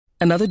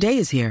Another day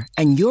is here,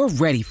 and you're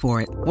ready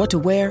for it. What to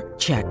wear?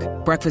 Check.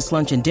 Breakfast,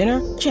 lunch, and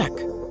dinner? Check.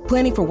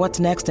 Planning for what's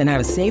next and how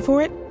to save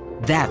for it?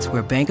 That's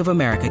where Bank of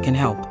America can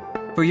help.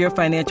 For your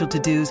financial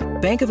to-dos,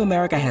 Bank of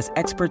America has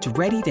experts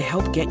ready to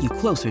help get you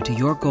closer to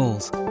your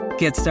goals.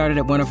 Get started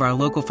at one of our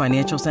local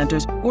financial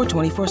centers or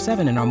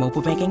 24/7 in our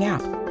mobile banking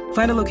app.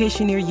 Find a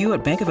location near you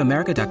at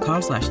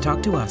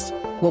bankofamerica.com/talktous.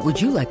 What would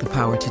you like the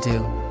power to do?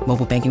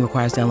 Mobile banking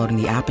requires downloading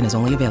the app and is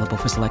only available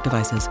for select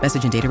devices.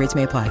 Message and data rates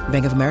may apply.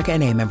 Bank of America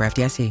N.A., member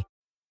FDIC.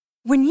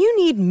 When you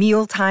need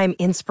mealtime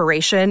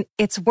inspiration,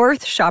 it's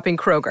worth shopping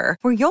Kroger,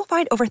 where you'll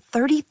find over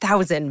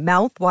 30,000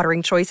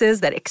 mouth-watering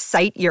choices that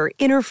excite your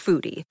inner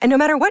foodie. And no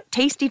matter what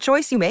tasty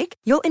choice you make,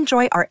 you'll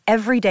enjoy our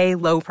everyday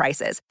low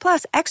prices,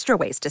 plus extra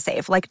ways to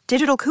save, like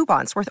digital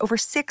coupons worth over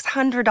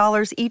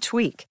 $600 each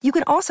week. You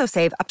can also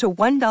save up to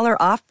 $1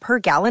 off per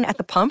gallon at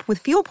the pump with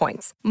fuel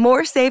points.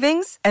 More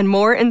savings and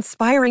more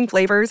inspiring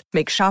flavors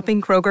make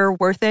shopping Kroger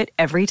worth it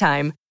every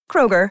time.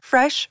 Kroger,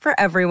 fresh for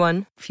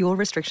everyone. Fuel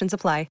restrictions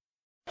apply.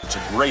 It's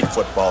a great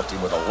football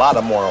team with a lot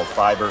of moral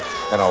fiber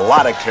and a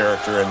lot of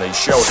character, and they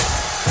showed it.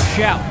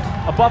 Shout,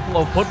 a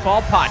Buffalo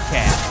football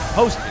podcast,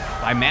 hosted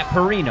by Matt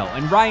Perino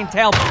and Ryan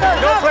Talbot.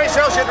 No place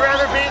else you'd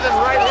rather be than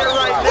right here,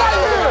 right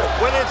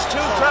now. When it's too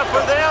tough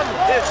for them,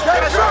 it's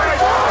just right.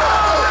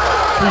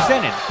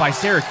 Presented by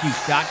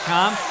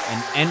Syracuse.com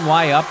and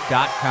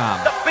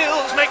NYUp.com. The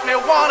Bills make me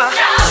wanna.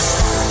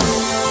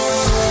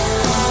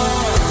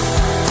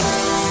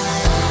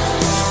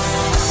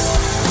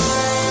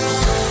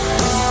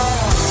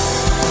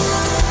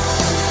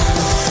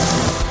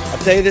 I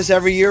tell you this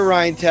every year,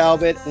 Ryan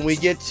Talbot. When we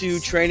get to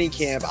training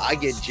camp, I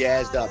get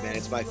jazzed up, man.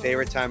 It's my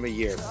favorite time of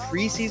year.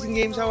 Preseason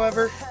games,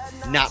 however,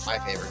 not my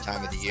favorite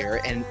time of the year.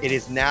 And it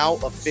is now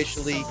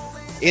officially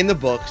in the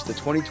books. The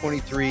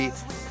 2023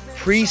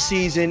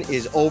 preseason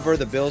is over.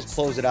 The Bills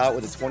close it out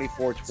with a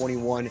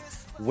 24-21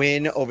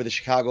 win over the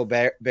Chicago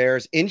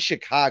Bears in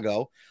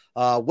Chicago.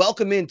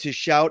 Welcome in to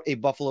Shout, a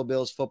Buffalo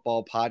Bills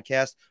football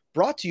podcast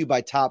brought to you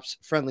by Tops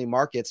Friendly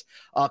Markets.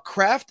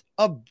 Craft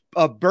a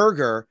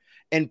burger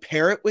and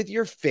pair it with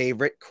your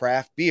favorite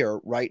craft beer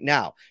right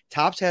now.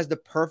 Tops has the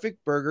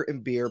perfect burger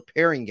and beer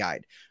pairing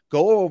guide.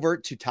 Go over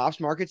to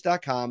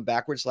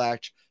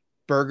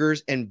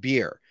topsmarkets.com/burgers and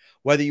beer.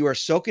 Whether you are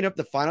soaking up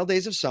the final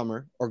days of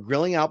summer or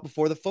grilling out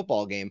before the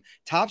football game,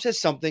 Tops has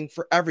something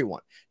for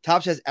everyone.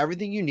 Tops has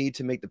everything you need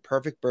to make the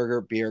perfect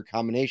burger beer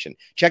combination.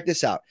 Check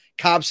this out.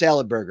 Cobb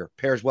Salad Burger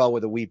pairs well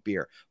with a wheat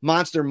beer.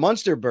 Monster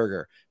Munster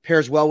Burger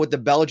pairs well with the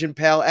Belgian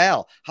Pale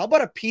Ale. How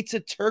about a pizza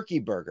turkey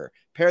burger?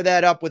 Pair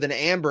that up with an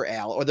amber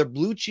ale, or the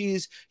blue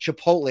cheese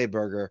chipotle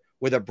burger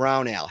with a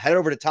brown ale. Head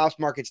over to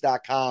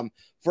topsmarkets.com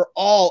for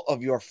all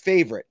of your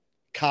favorite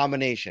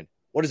combination.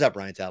 What is up,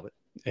 Ryan Talbot?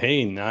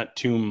 Hey, not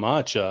too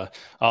much. A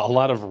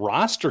lot of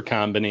roster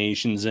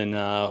combinations and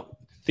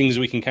things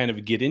we can kind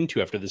of get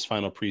into after this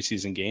final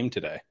preseason game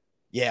today.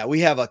 Yeah, we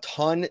have a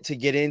ton to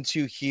get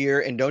into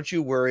here, and don't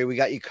you worry, we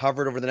got you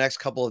covered over the next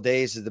couple of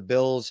days as the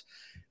Bills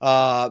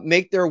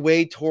make their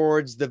way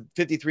towards the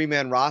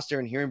 53-man roster.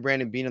 And hearing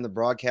Brandon Beane on the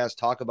broadcast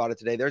talk about it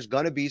today, there's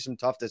going to be some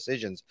tough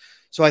decisions.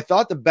 So I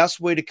thought the best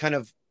way to kind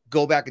of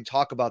go back and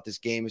talk about this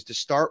game is to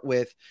start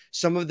with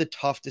some of the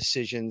tough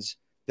decisions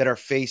that are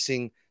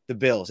facing the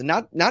Bills, and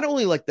not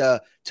only like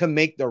to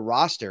make the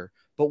roster,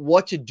 but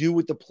what to do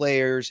with the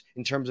players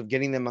in terms of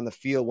getting them on the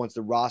field once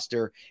the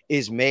roster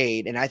is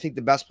made. And I think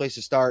the best place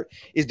to start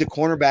is the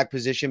cornerback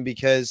position,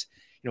 because,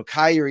 you know,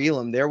 Kaiir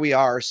Elam, there we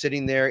are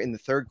sitting there in the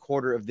third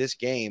quarter of this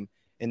game,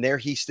 and there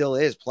he still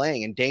is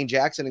playing. And Dane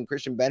Jackson and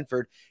Christian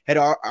Benford had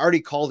already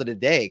called it a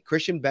day.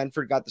 Christian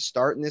Benford got the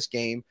start in this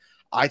game.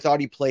 I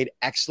thought he played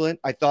excellent.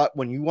 I thought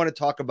when you want to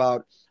talk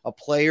about a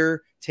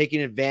player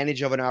taking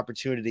advantage of an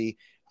opportunity,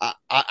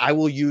 I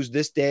will use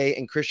this day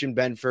and Christian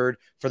Benford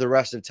for the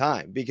rest of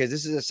time, because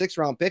this is a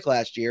 6th-round pick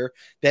last year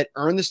that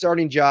earned the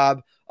starting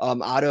job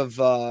out of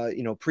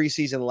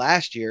preseason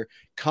last year,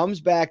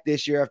 comes back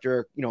this year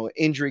after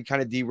injury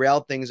kind of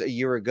derailed things a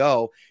year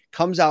ago,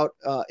 comes out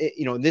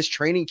in this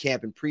training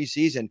camp in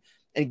preseason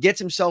and gets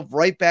himself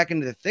right back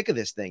into the thick of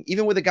this thing.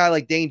 Even with a guy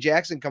like Dane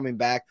Jackson coming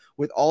back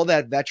with all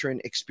that veteran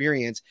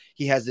experience,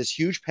 he has this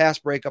huge pass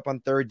breakup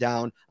on third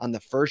down on the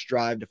first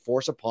drive to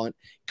force a punt,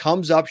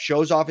 comes up,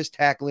 shows off his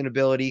tackling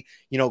ability,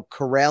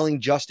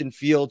 corralling Justin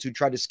Fields, who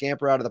tried to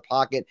scamper out of the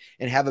pocket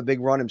and have a big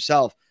run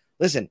himself.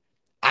 Listen,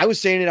 I was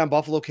saying it on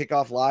Buffalo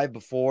Kickoff Live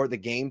before the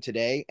game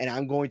today, and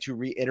I'm going to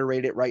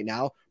reiterate it right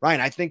now.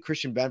 Ryan, I think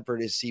Christian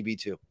Benford is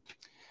CB2.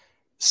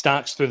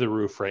 Stock's through the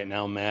roof right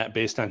now, Matt,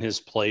 based on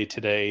his play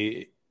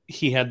today.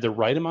 He had the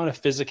right amount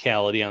of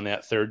physicality on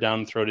that third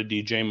down throw to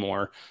DJ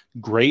Moore.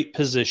 Great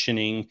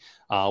positioning,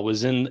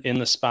 was in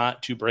the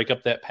spot to break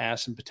up that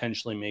pass and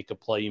potentially make a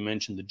play. You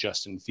mentioned the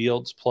Justin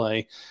Fields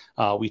play.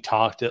 We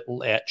talked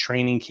at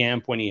training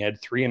camp when he had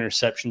 3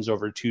 interceptions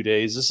over 2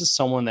 days. This is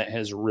someone that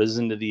has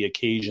risen to the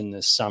occasion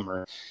this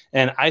summer.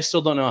 And I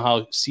still don't know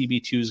how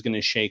CB2 is going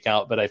to shake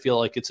out, but I feel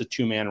like it's a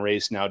 2-man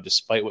race now,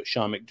 despite what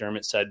Sean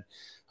McDermott said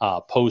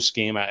post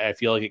game. I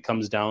feel like it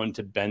comes down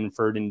to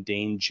Benford and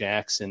Dane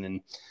Jackson.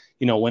 And,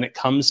 when it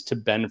comes to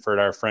Benford,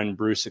 our friend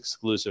Bruce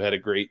Exclusive had a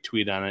great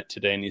tweet on it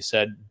today, and he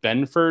said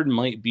Benford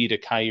might be to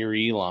Kaiir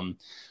Elam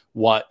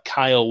what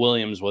Kyle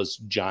Williams was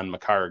John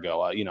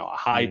McCargo, a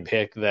high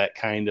pick that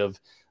kind of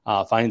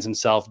finds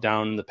himself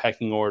down in the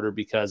pecking order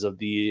because of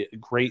the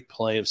great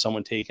play of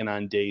someone taken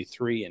on day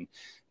 3. And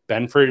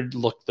Benford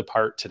looked the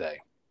part today.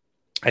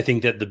 I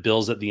think that the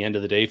Bills at the end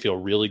of the day feel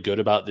really good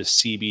about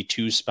this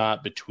CB2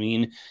 spot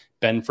between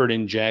Benford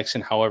and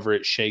Jackson, however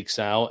it shakes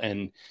out.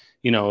 And,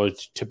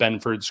 to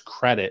Benford's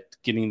credit,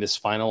 getting this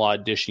final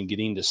audition,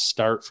 getting to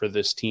start for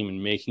this team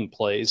and making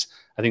plays,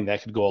 I think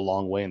that could go a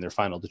long way in their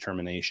final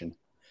determination.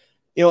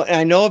 And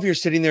I know if you're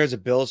sitting there as a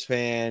Bills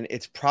fan,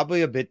 it's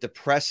probably a bit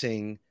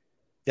depressing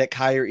that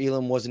Kaiir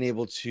Elam wasn't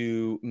able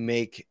to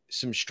make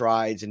some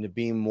strides into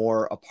being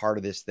more a part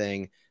of this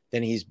thing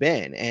than he's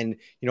been. And,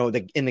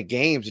 in the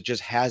games, it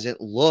just hasn't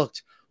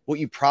looked what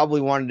you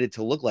probably wanted it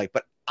to look like.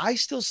 But I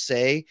still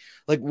say,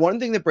 like, one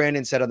thing that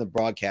Brandon said on the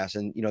broadcast,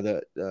 and,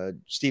 the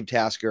Steve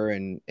Tasker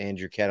and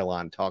Andrew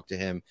Catalan talked to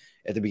him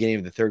at the beginning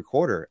of the third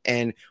quarter.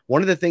 And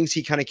one of the things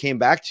he kind of came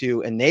back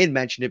to, and they had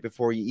mentioned it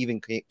before you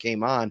even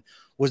came on,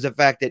 was the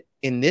fact that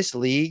in this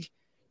league,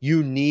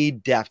 you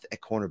need depth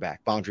at cornerback,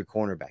 boundary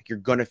cornerback. You're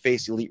going to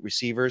face elite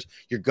receivers.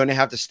 You're going to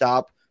have to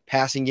stop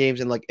passing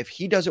games. And like, if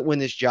he doesn't win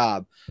this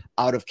job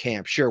out of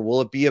camp, sure,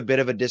 will it be a bit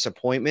of a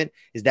disappointment?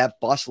 Is that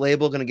bust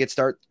label going to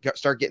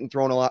start getting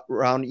thrown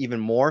around even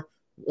more?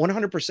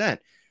 100%.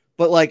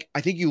 But like,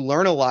 I think you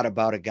learn a lot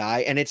about a guy,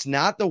 and it's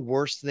not the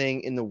worst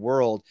thing in the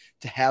world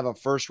to have a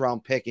first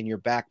round pick in your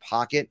back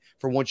pocket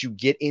for once you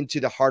get into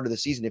the heart of the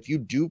season. If you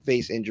do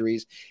face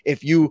injuries,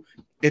 if you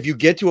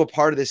get to a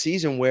part of the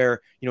season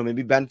where,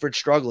 maybe Benford's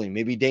struggling,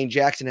 maybe Dane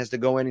Jackson has to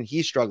go in and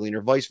he's struggling,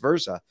 or vice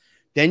versa,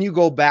 then you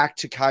go back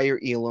to Kaiir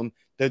Elam.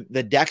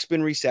 The deck's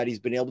been reset. He's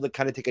been able to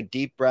kind of take a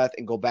deep breath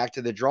and go back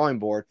to the drawing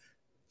board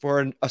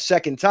for a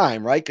second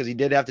time, right? Because he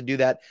did have to do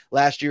that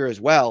last year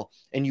as well.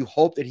 And you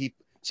hope that he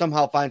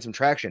somehow finds some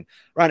traction.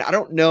 Ryan, I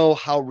don't know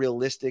how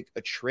realistic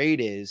a trade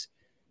is,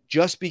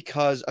 just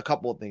because a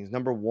couple of things.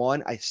 Number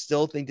one, I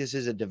still think this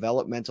is a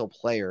developmental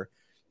player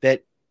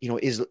that,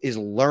 is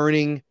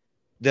learning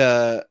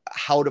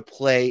how to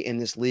play in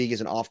this league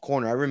as an off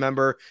corner. I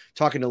remember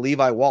talking to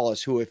Levi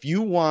Wallace, who, if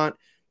you want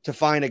to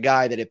find a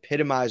guy that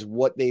epitomized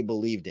what they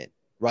believed in,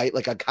 right?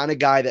 Like a kind of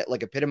guy that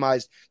like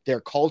epitomized their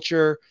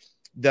culture,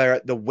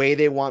 the way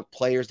they want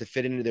players to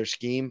fit into their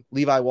scheme,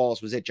 Levi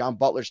Wallace was it. John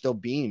Butler still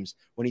beams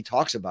when he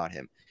talks about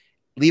him.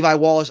 Levi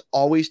Wallace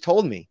always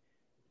told me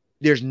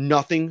there's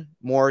nothing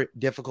more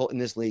difficult in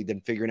this league than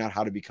figuring out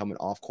how to become an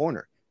off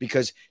corner,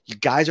 because you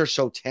guys are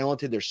so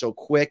talented. They're so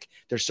quick.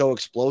 They're so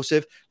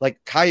explosive. Like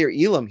Kaiir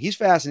Elam, he's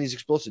fast and he's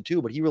explosive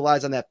too, but he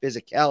relies on that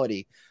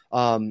physicality.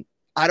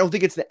 I don't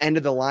think it's the end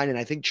of the line. And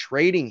I think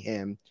trading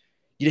him,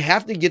 you'd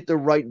have to get the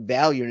right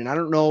value. And I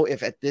don't know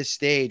if at this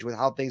stage, with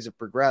how things have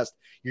progressed,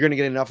 you're going to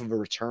get enough of a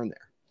return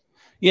there.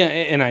 Yeah,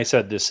 and I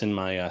said this in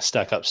my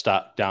Stack Up,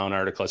 Stop Down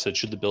article. I said,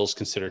 should the Bills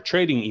consider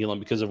trading Elam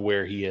because of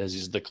where he is?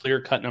 He's the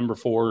clear-cut number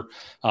 4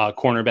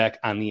 cornerback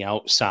on the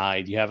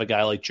outside. You have a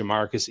guy like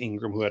Jamarcus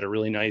Ingram, who had a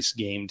really nice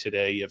game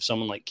today. You have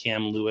someone like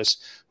Cam Lewis,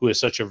 who is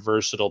such a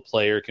versatile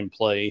player, can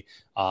play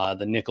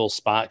the nickel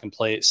spot, can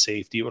play at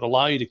safety. It would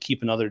allow you to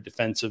keep another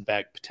defensive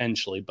back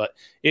potentially, but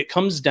it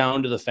comes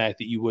down to the fact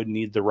that you would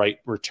need the right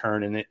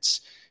return, and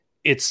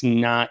it's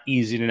not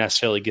easy to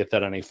necessarily get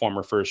that on a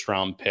former first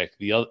round pick.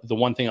 The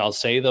one thing I'll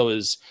say though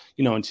is,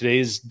 in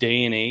today's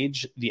day and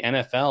age, the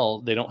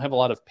NFL, they don't have a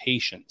lot of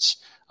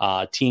patience.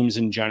 Teams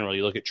in general,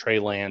 you look at Trey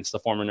Lance, the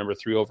former number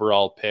 3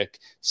 overall pick,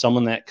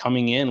 someone that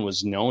coming in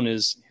was known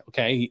as,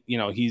 okay,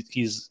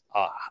 he's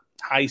a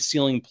high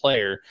ceiling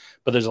player,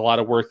 but there's a lot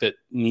of work that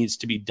needs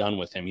to be done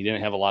with him. He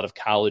didn't have a lot of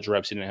college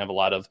reps. He didn't have a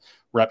lot of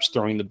reps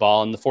throwing the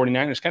ball, and the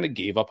 49ers kind of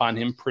gave up on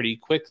him pretty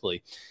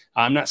quickly.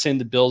 I'm not saying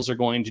the Bills are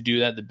going to do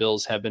that. The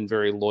Bills have been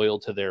very loyal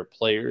to their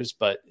players,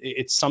 but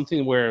it's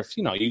something where if,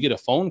 you get a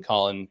phone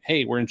call and,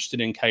 hey, we're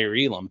interested in Kaiir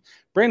Elam,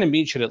 Brandon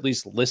Beach should at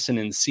least listen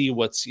and see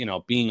what's,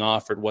 being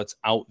offered, what's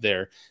out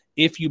there.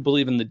 If you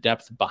believe in the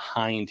depth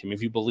behind him,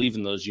 if you believe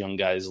in those young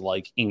guys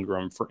like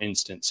Ingram, for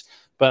instance.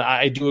 But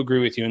I do agree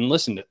with you. And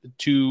listen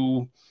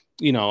to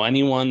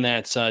anyone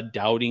that's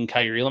doubting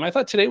Kaiir Elam, I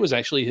thought today was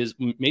actually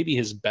maybe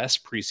his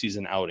best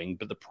preseason outing.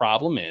 But the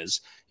problem is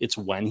it's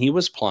when he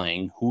was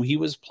playing, who he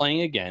was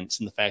playing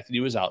against, and the fact that he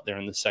was out there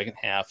in the second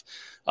half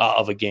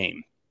of a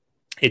game.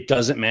 It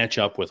doesn't match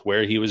up with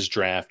where he was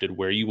drafted,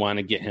 where you want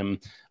to get him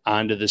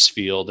onto this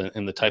field,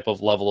 and the type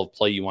of level of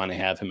play you want to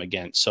have him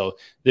against. So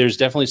there's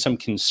definitely some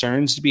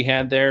concerns to be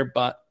had there,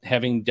 but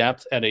having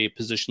depth at a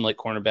position like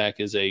cornerback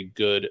is a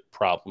good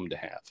problem to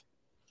have.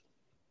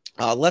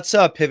 Let's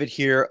pivot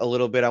here a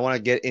little bit. I want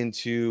to get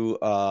into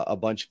a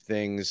bunch of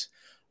things,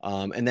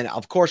 and then,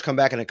 of course, come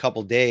back in a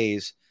couple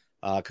days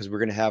because we're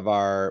going to have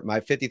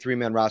my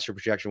 53-man roster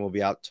projection will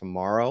be out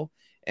tomorrow.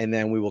 And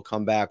then we will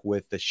come back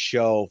with the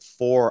show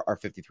for our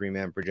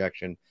 53-man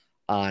projection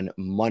on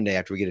Monday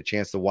after we get a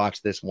chance to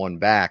watch this one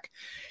back.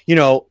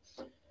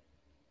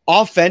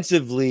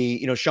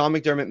 Offensively, Sean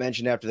McDermott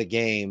mentioned after the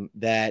game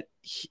that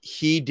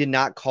he did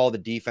not call the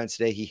defense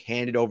today. He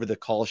handed over the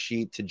call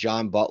sheet to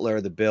John Butler,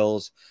 the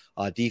Bills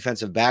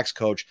defensive backs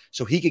coach,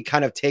 so he could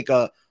kind of take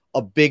a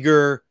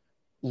bigger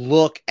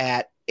look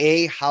at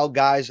how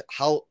guys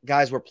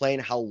were playing,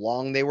 how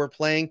long they were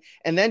playing,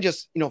 and then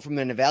just from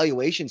an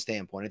evaluation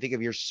standpoint. I think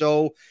if you're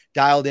so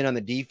dialed in on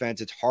the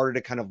defense, it's harder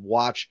to kind of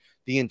watch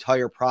the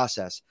entire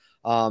process.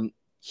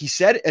 He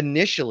said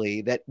initially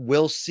that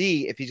we'll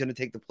see if he's going to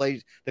take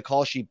the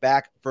call sheet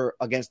back for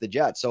against the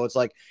Jets. So it's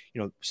like,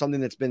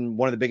 something that's been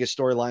one of the biggest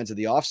storylines of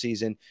the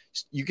offseason.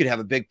 You could have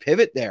a big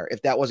pivot there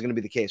if that wasn't going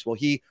to be the case. Well,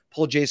 he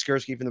pulled Jay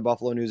Skursky from the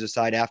Buffalo News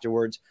aside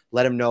afterwards,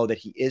 let him know that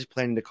he is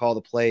planning to call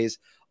the plays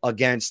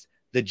against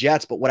the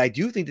Jets. But what I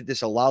do think that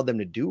this allowed them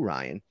to do,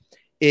 Ryan,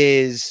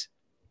 is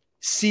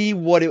see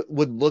what it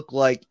would look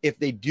like if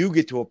they do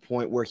get to a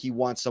point where he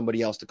wants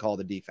somebody else to call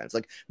the defense.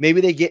 Like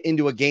maybe they get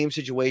into a game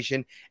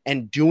situation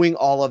and doing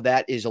all of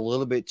that is a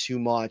little bit too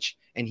much,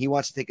 and he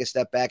wants to take a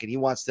step back and he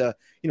wants to,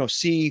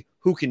 see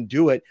who can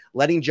do it.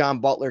 Letting John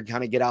Butler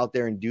kind of get out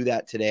there and do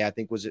that today, I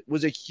think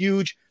was a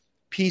huge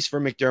piece for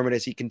McDermott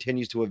as he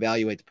continues to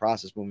evaluate the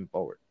process moving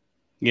forward.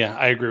 Yeah,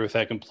 I agree with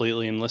that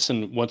completely. And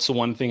listen, what's the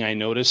one thing I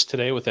noticed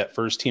today with that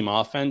first team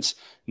offense?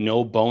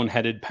 No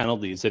boneheaded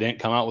penalties. They didn't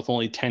come out with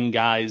only 10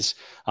 guys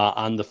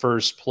on the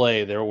first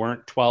play. There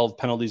weren't 12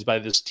 penalties by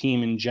this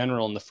team in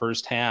general in the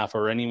first half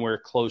or anywhere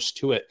close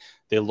to it.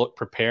 They looked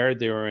prepared.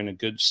 They were in a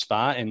good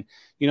spot. And,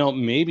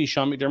 maybe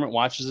Sean McDermott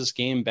watches this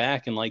game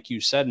back. And like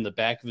you said, in the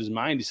back of his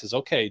mind, he says,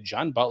 okay,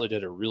 John Butler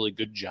did a really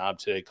good job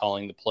today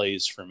calling the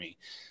plays for me.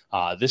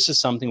 This is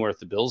something where if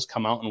the Bills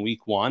come out in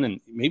week one and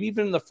maybe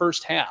even in the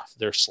first half,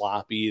 they're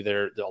sloppy,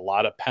 there are a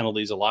lot of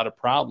penalties, a lot of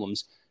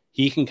problems,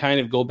 he can kind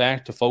of go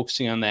back to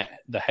focusing on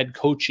the head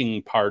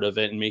coaching part of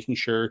it and making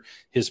sure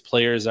his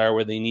players are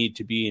where they need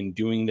to be and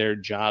doing their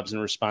jobs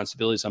and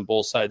responsibilities on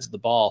both sides of the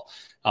ball,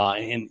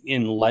 and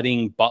in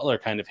letting Butler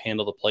kind of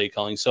handle the play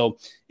calling. So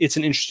it's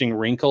an interesting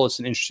wrinkle. It's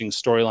an interesting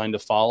storyline to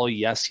follow.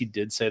 Yes, he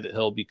did say that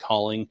he'll be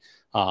calling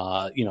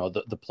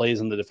the plays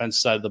on the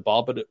defensive side of the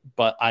ball,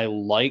 but I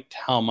liked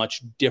how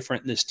much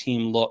different this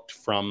team looked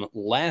from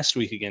last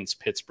week against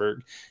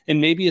Pittsburgh.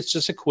 And maybe it's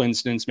just a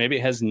coincidence. Maybe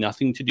it has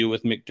nothing to do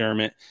with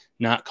McDermott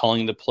not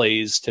calling the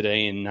plays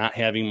today and not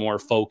having more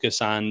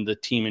focus on the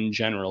team in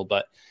general,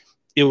 but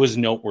it was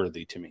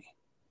noteworthy to me.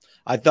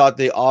 I thought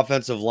the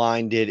offensive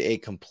line did a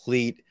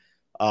complete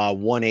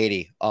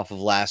 180 off of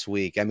last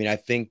week. I mean, I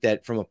think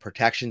that from a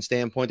protection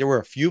standpoint, there were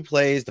a few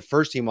plays, the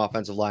first team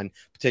offensive line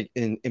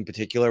in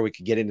particular, we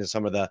could get into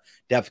some of the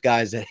depth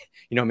guys that,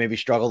 maybe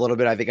struggle a little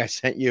bit. I think I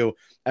sent you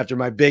after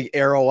my big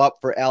arrow up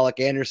for Alec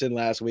Anderson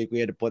last week. We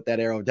had to put that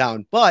arrow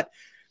down, but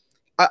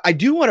I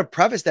do want to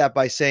preface that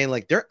by saying,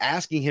 like, they're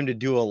asking him to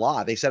do a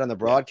lot. They said on the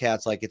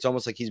broadcast, like, it's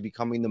almost like he's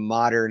becoming the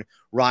modern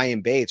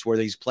Ryan Bates, where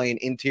he's playing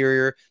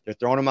interior. They're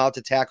throwing him out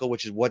to tackle,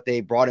 which is what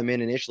they brought him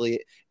in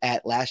initially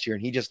at last year.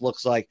 And he just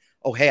looks like,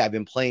 oh, hey, I've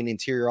been playing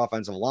interior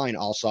offensive line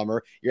all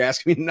summer. You're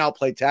asking me to now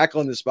play tackle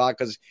in this spot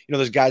because,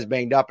 those guys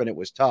banged up and it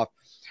was tough.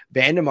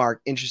 Vandemark,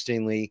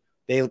 interestingly,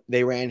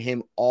 they ran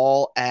him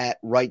all at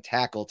right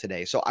tackle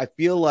today. So I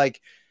feel like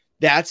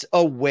that's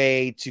a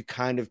way to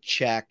kind of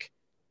check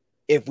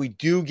if we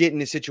do get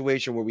in a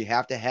situation where we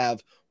have to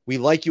have, we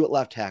like you at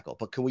left tackle,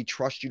 but can we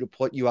trust you to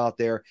put you out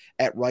there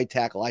at right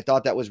tackle? I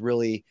thought that was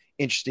really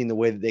interesting, the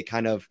way that they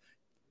kind of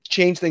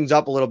changed things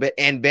up a little bit.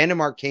 And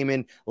Vandemark came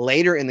in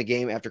later in the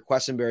game after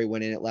Quessenberry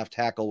went in at left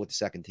tackle with the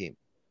second team.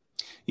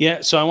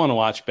 Yeah, so I want to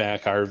watch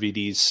back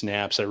RVD's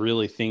snaps. I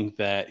really think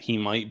that he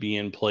might be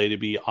in play to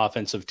be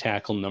offensive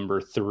tackle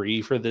number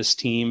 3 for this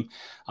team,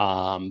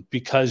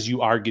 because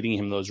you are getting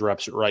him those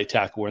reps at right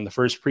tackle. Where in the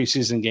first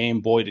preseason game,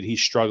 boy, did he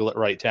struggle at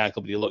right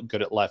tackle, but he looked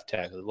good at left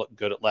tackle. He looked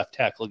good at left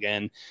tackle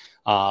again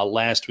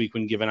last week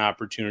when given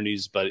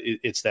opportunities, but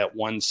it's that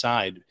one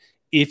side.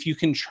 If you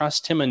can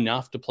trust him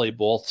enough to play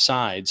both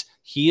sides,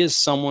 he is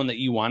someone that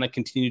you want to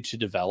continue to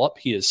develop.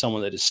 He is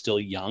someone that is still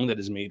young, that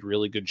has made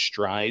really good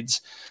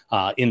strides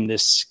in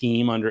this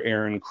scheme under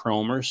Aaron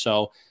Kromer.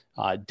 So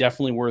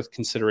definitely worth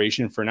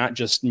consideration for not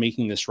just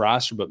making this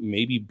roster, but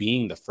maybe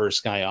being the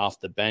first guy off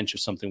the bench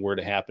if something were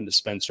to happen to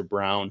Spencer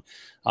Brown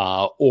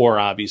or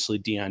obviously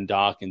Deion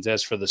Dawkins.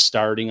 As for the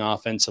starting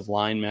offensive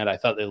line, Matt, I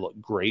thought they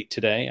looked great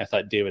today. I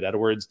thought David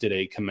Edwards did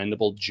a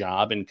commendable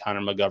job in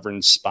Connor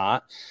McGovern's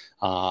spot.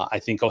 I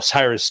think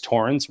Osiris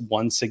Torrance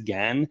once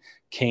again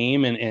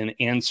came and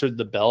answered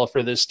the bell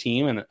for this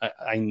team. And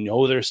I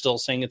know they're still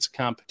saying it's a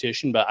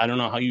competition, but I don't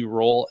know how you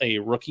roll a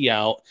rookie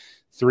out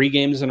 3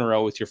 games in a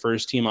row with your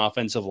first team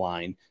offensive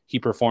line. He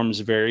performs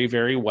very,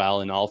 very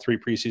well in all 3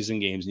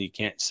 preseason games, and you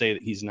can't say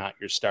that he's not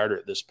your starter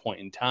at this point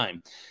in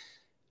time.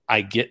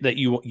 I get that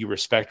you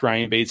respect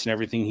Ryan Bates and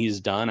everything he's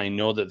done. I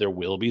know that there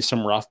will be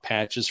some rough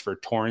patches for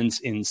Torrance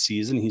in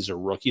season. He's a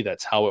rookie.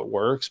 That's how it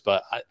works.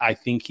 But I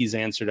think he's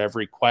answered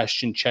every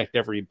question, checked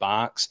every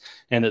box,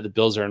 and that the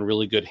Bills are in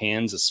really good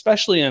hands,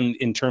 especially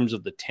in terms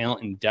of the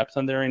talent and depth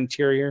on their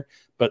interior.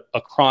 But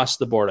across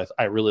the board,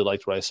 I really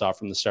liked what I saw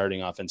from the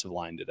starting offensive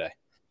line today.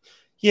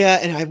 Yeah,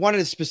 and I wanted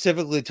to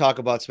specifically talk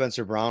about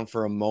Spencer Brown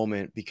for a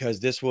moment because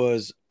this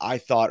was, I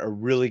thought, a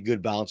really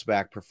good bounce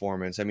back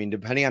performance. I mean,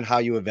 depending on how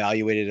you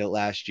evaluated it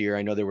last year,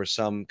 I know there was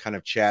some kind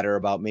of chatter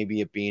about maybe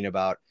it being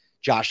about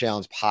Josh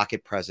Allen's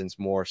pocket presence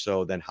more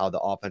so than how the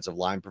offensive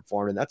line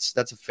performed, and that's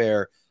a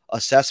fair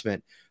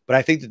assessment. But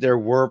I think that there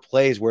were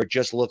plays where it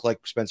just looked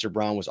like Spencer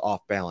Brown was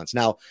off balance.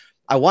 Now,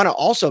 I want to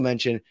also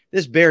mention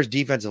this Bears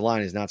defensive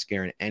line is not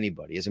scaring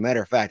anybody. As a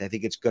matter of fact, I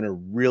think it's going to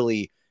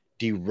really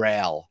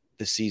derail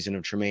the season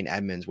of Tremaine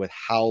Edmonds with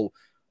how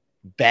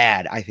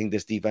bad I think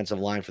this defensive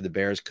line for the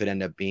Bears could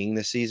end up being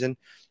this season.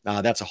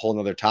 That's a whole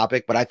nother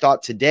topic. But I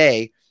thought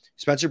today,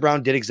 Spencer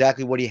Brown did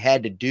exactly what he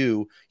had to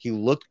do. He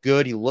looked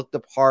good. He looked the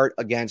part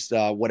against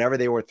whatever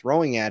they were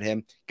throwing at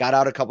him. Got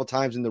out a couple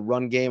times in the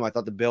run game. I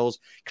thought the Bills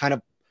kind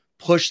of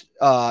pushed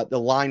the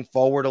line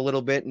forward a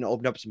little bit and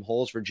opened up some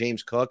holes for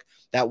James Cook.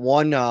 That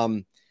one,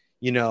 I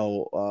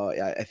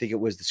think it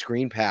was the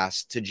screen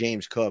pass to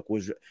James Cook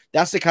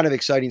that's the kind of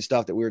exciting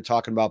stuff that we were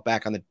talking about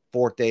back on the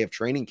fourth day of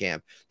training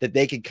camp that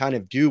they could kind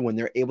of do when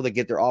they're able to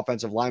get their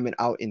offensive linemen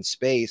out in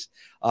space.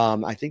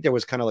 I think there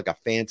was kind of like a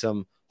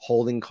phantom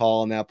holding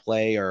call on that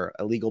play or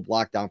illegal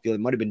block downfield. It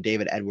might've been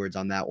David Edwards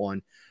on that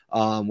one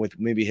with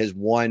maybe his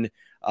one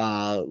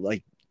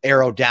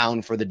arrow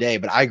down for the day.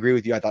 But I agree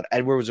with you. I thought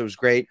Edwards was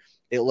great.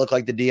 It looked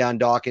like the Deion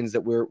Dawkins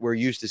that we're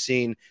used to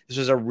seeing. This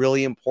was a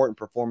really important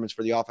performance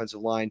for the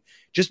offensive line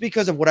just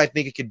because of what I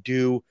think it could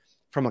do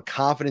from a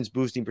confidence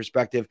boosting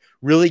perspective,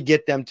 really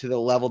get them to the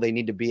level they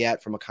need to be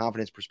at from a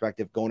confidence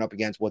perspective going up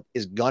against what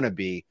is going to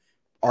be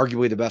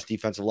arguably the best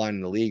defensive line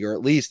in the league, or at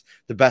least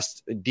the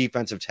best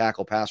defensive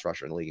tackle pass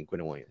rusher in the league in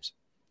Quinton Williams.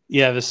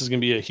 Yeah, this is going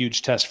to be a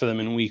huge test for them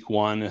in week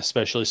one,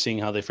 especially seeing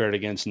how they fared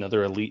against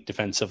another elite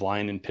defensive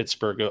line in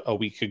Pittsburgh a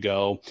week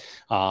ago.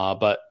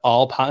 But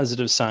all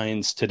positive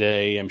signs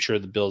today. I'm sure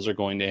the Bills are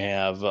going to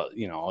have,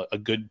 a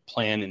good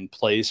plan in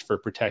place for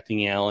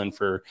protecting Allen,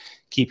 for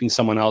keeping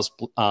someone else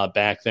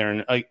back there.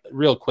 And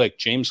real quick,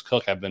 James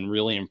Cook, I've been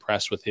really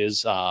impressed with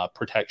his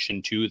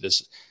protection too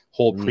this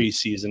whole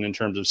preseason in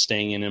terms of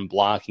staying in and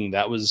blocking.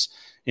 That was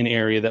an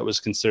area that was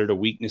considered a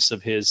weakness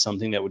of his,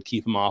 something that would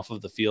keep him off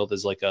of the field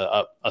as like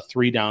a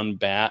 3-down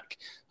back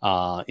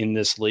in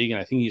this league. And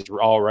I think he's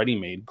already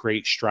made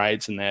great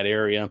strides in that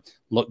area.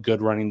 Looked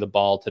good running the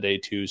ball today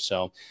too.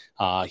 So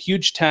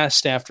huge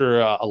test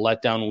after a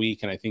letdown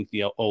week. And I think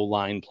the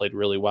O-line played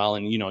really well.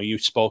 And, you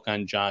spoke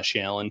on Josh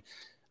Allen.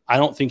 I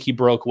don't think he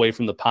broke away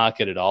from the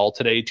pocket at all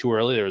today too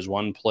early. There was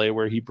one play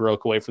where he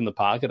broke away from the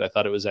pocket. I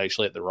thought it was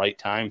actually at the right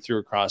time, threw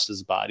across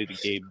his body to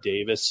Gabe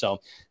Davis.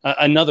 So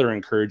another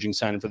encouraging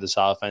sign for this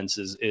offense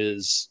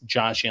is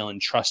Josh Allen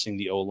trusting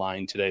the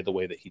O-line today the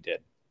way that he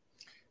did.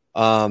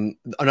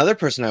 Another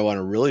person I want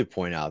to really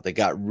point out that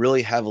got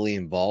really heavily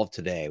involved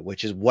today,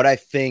 which is what I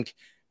think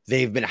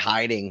they've been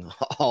hiding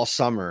all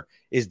summer,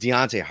 is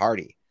Deontay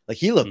Hardy. Like,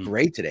 he looked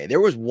great today. There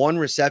was one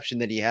reception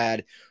that he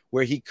had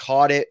where he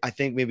caught it, I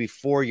think maybe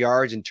 4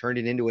 yards, and turned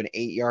it into an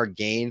 8-yard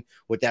gain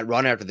with that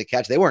run after the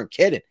catch. They weren't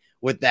kidding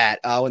with that.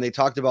 When they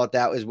talked about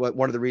that was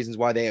one of the reasons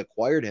why they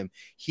acquired him.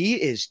 He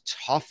is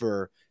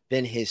tougher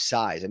than his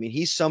size. I mean,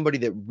 he's somebody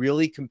that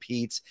really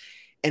competes.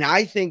 And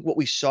I think what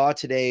we saw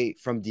today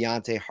from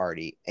Deontay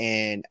Hardy,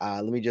 and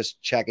let me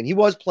just check, and he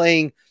was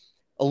playing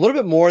a little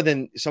bit more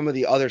than some of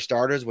the other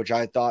starters, which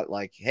I thought,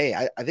 like, hey,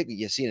 I think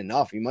you've seen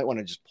enough. You might want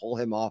to just pull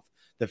him off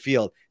the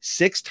field.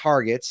 6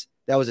 targets.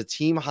 That was a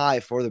team high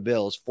for the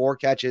Bills. 4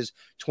 catches,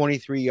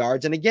 23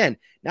 yards. And again,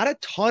 not a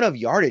ton of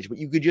yardage, but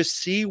you could just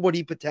see what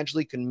he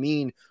potentially can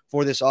mean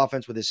for this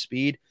offense with his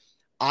speed.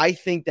 I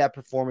think that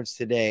performance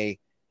today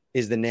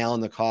is the nail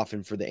in the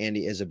coffin for the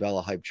Andy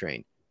Isabella hype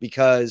train,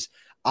 because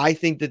I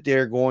think that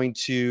they're going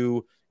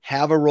to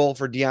have a role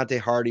for Deontay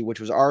Hardy, which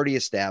was already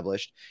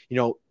established.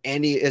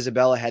 Andy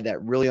Isabella had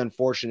that really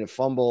unfortunate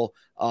fumble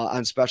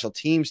on special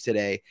teams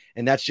today.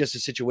 And that's just a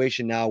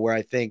situation now where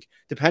I think,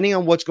 depending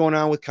on what's going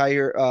on with Khalil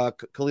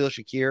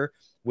Shakir,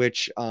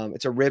 which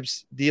it's a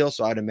ribs deal,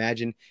 so I'd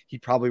imagine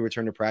he'd probably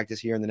return to practice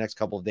here in the next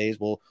couple of days.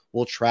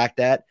 We'll track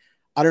that.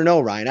 I don't know,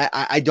 Ryan.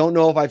 I don't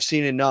know if I've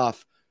seen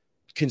enough,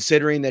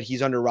 considering that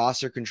he's under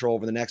roster control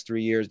for the next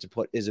 3 years, to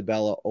put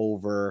Isabella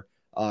over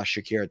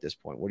Shakir at this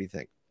point. What do you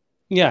think?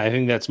 Yeah, I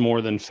think that's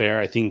more than fair.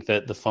 I think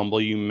that the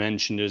fumble you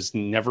mentioned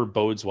never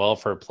bodes well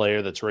for a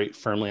player that's right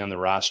firmly on the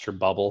roster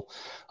bubble.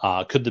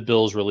 Could the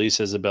Bills release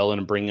Isabella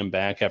and bring him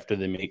back after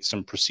they make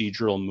some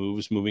procedural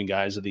moves, moving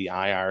guys to the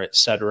IR, et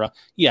cetera?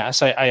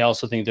 Yes, I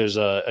also think there's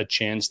a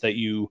chance that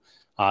you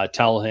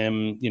tell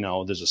him,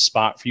 there's a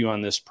spot for you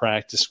on this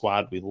practice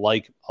squad. We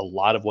like a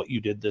lot of what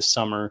you did this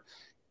summer.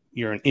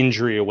 You're an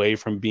injury away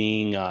from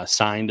being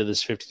signed to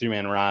this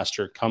 53-man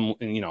roster. Come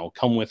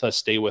with us,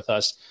 stay with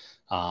us.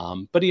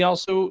 But he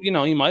also,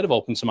 he might have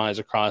opened some eyes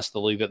across the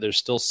league that there's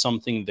still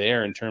something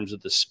there in terms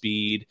of the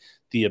speed,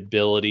 the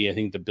ability. I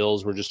think the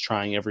Bills were just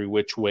trying every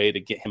which way to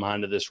get him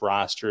onto this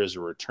roster as a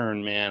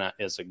return man,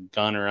 as a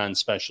gunner on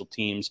special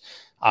teams,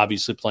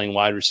 obviously playing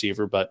wide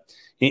receiver. But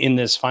in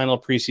this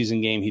final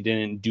preseason game, he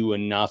didn't do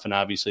enough. And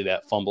obviously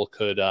that fumble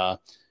could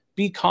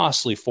be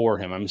costly for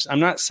him. I'm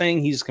not saying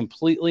he's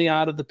completely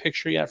out of the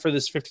picture yet for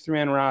this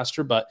 53-man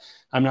roster, but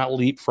I'm not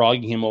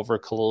leapfrogging him over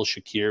Khalil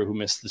Shakir, who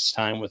missed this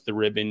time with the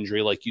rib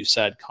injury. Like you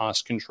said,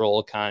 cost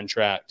control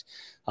contract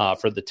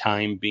for the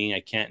time being. I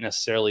can't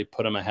necessarily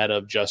put him ahead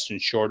of Justin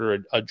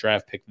Shorter, a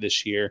draft pick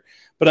this year.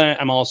 But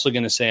I'm also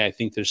going to say I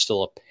think there's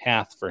still a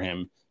path for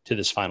him to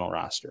this final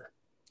roster.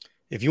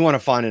 If you want to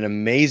find an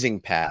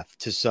amazing path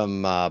to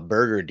some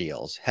burger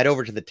deals, head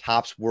over to the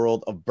Tops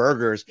World of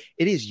Burgers.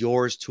 It is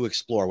yours to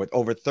explore. With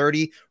over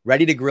 30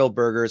 ready-to-grill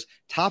burgers,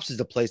 Tops is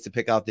the place to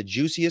pick out the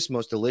juiciest,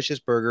 most delicious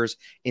burgers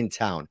in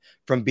town.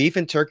 From beef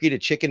and turkey to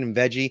chicken and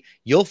veggie,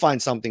 you'll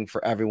find something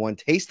for everyone.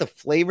 Taste the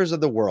flavors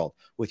of the world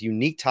with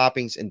unique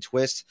toppings and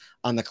twists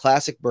on the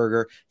classic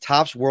burger.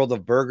 Tops World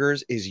of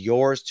Burgers is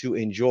yours to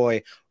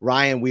enjoy.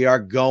 Ryan, we are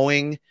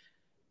going,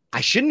 I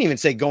shouldn't even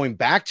say going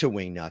back to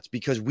Wingnuts,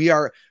 because we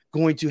are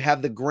going to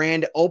have the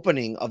grand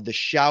opening of the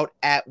Shout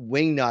at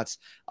Wingnuts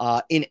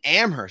in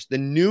Amherst, the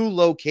new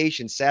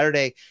location,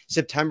 Saturday,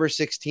 September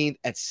 16th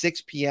at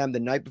 6 p.m.,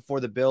 the night before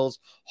the Bills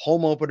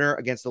home opener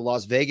against the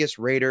Las Vegas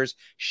Raiders.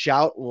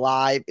 Shout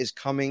Live is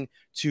coming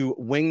to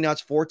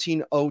Wingnuts,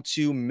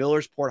 1402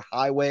 Millersport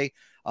Highway,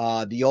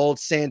 the old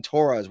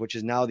Santora's, which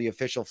is now the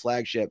official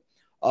flagship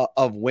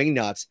of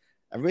Wingnuts.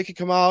 Everybody can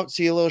come out,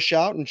 see a little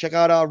Shout, and check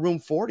out Room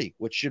 40,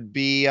 which should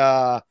be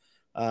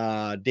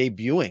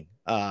debuting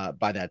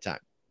by that time.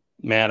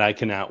 Matt, I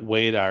cannot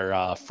wait.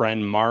 Our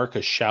friend Mark,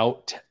 a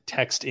Shout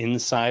text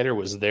insider,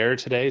 was there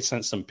today,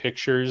 sent some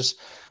pictures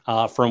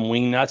from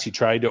Wingnuts. He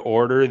tried to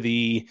order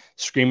the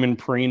Screamin'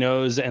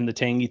 Perinos and the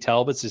Tangy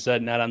Talbots. He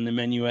said not on the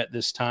menu at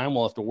this time.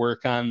 We'll have to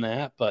work on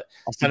that. But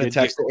I'll send a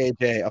text to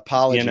AJ.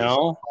 Apologies.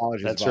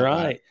 Apologies, that's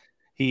right.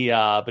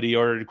 That. But he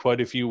ordered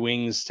quite a few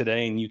wings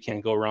today, and you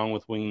can't go wrong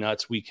with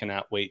Wingnuts. We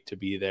cannot wait to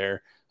be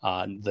there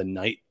the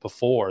night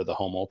before the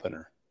home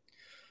opener.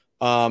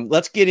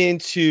 Let's get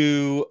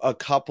into a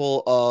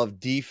couple of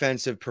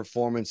defensive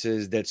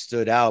performances that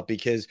stood out,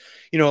 because,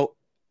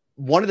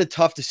 one of the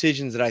tough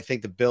decisions that I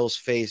think the Bills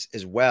face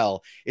as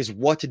well is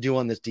what to do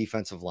on this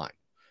defensive line.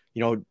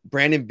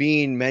 Brandon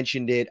Beane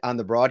mentioned it on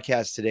the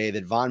broadcast today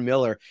that Von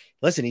Miller,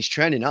 listen, he's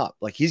trending up.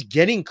 Like, he's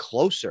getting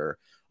closer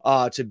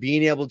to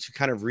being able to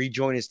kind of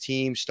rejoin his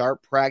team,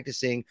 start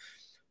practicing.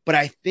 But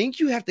I think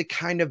you have to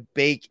kind of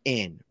bake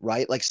in,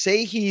 right? Like,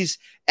 say he's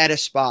at a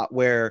spot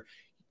where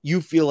you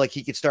feel like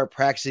he could start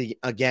practicing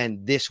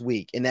again this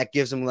week, and that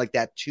gives him like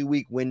that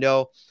 2-week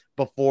window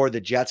before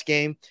the Jets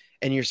game.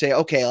 And you're saying,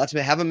 okay, let's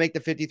have him make the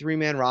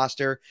 53-man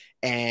roster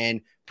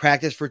and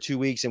practice for 2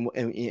 weeks,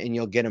 and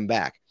you'll get him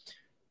back.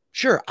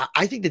 Sure,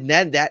 I think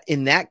that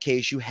in that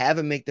case, you have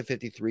him make the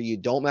 53. You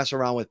don't mess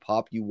around with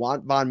PUP. You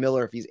want Von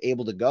Miller if he's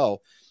able to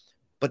go.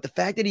 But the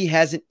fact that he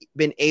hasn't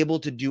been able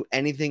to do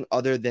anything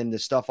other than the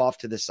stuff off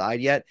to the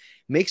side yet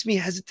makes me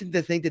hesitant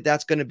to think that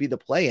that's going to be the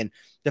play. And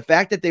the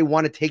fact that they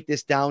want to take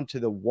this down to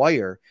the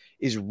wire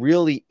is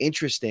really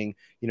interesting.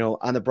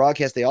 On the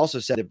broadcast, they also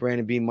said that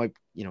Brandon Beane might,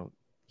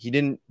 he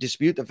didn't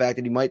dispute the fact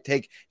that he might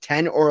take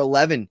 10 or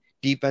 11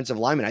 defensive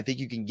linemen. I think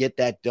you can get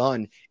that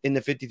done in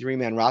the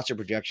 53-man roster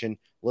projection.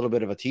 A little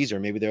bit of a teaser.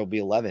 Maybe there will be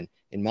 11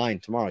 in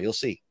mind tomorrow. You'll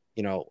see.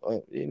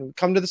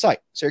 Come to the site,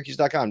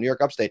 Syracuse.com, New York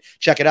Upstate,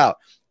 check it out.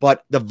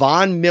 But the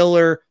Von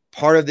Miller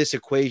part of this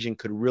equation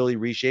could really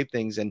reshape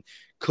things and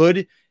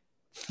could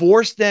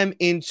force them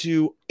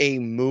into a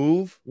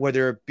move,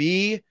 whether it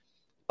be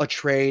a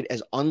trade,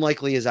 as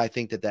unlikely as I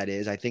think that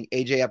is. I think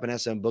AJ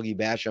Epinesa and Boogie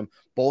Basham,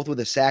 both with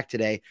a sack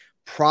today,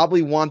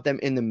 probably want them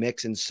in the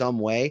mix in some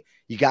way.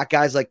 You got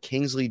guys like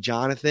Kingsley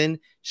Jonathan,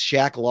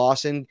 Shaq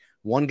Lawson,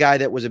 one guy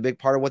that was a big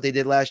part of what they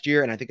did last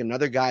year, and I think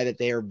another guy that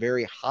they are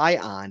very high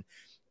on.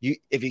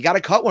 If you got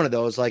to cut one of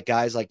those, like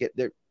guys like it,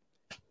 they're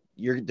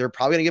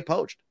probably going to get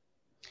poached.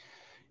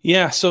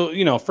 Yeah.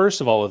 So,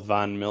 first of all, with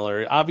Von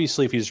Miller,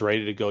 obviously, if he's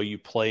ready to go, you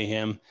play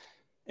him,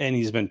 and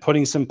he's been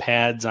putting some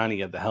pads on. He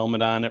had the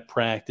helmet on at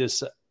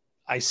practice.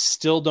 I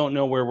still don't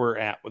know where we're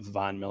at with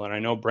Von Miller. I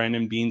know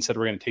Brandon Beane said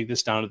we're going to take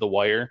this down to the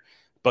wire,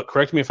 but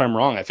correct me if I'm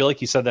wrong. I feel like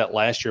he said that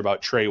last year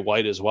about Trey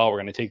White as well.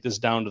 We're going to take this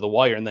down to the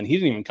wire. And then he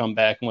didn't even come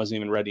back and wasn't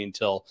even ready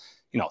until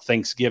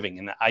Thanksgiving.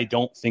 And I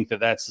don't think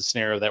that that's the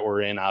scenario that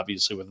we're in,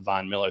 obviously, with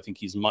Von Miller. I think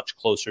he's much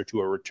closer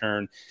to a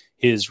return.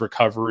 His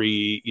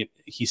recovery,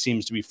 he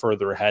seems to be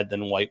further ahead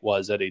than White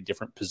was at a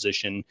different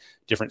position,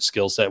 different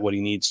skill set, what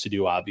he needs to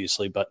do,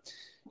 obviously. But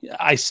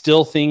I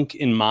still think,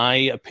 in my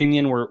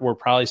opinion, we're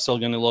probably still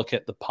going to look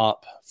at the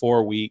PUP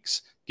 4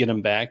 weeks, get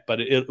him back.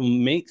 But it'll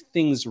make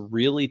things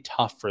really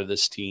tough for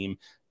this team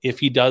if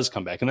he does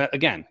come back. And that,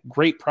 again,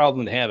 great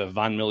problem to have if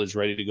Von Miller's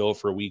ready to go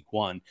for week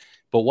 1.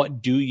 But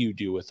what do you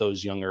do with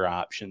those younger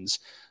options?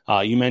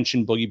 You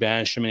mentioned Boogie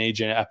Basham and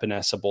AJ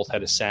Epinesa both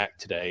had a sack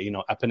today.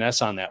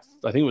 Epinesa on that,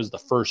 I think it was the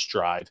first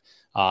drive,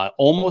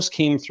 almost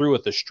came through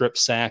with a strip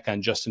sack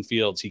on Justin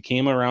Fields. He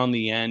came around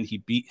the end. He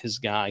beat his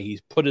guy.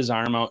 He put his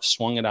arm out,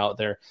 swung it out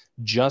there,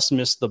 just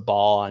missed the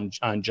ball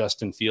on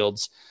Justin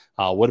Fields.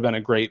 Would have been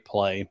a great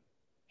play.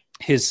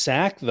 His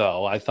sack,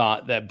 though, I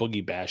thought that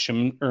Boogie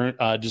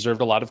Basham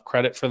deserved a lot of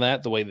credit for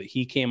that. The way that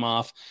he came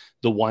off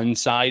the one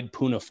side,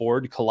 Poona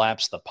Ford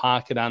collapsed the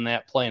pocket on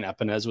that play, and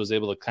Epinez was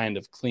able to kind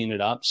of clean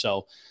it up.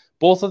 So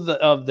both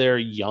of their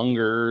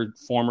younger,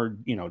 former,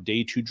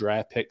 day 2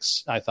 draft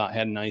picks, I thought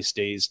had nice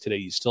days today.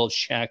 You still have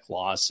Shaq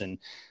Lawson.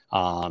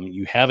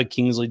 You have a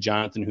Kingsley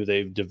Jonathan who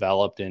they've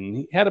developed, and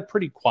he had a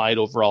pretty quiet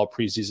overall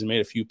preseason, made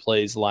a few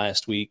plays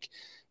last week,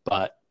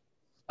 but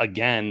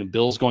again,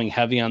 Bill's going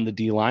heavy on the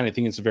D line. I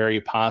think it's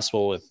very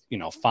possible with,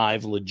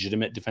 5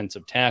 legitimate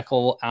defensive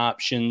tackle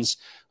options,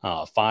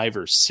 5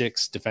 or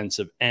 6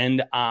 defensive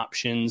end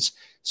options.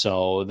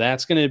 So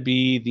that's going to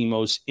be the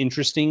most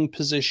interesting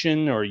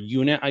position or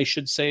unit, I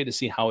should say, to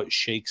see how it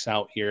shakes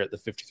out here at the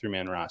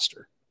 53-man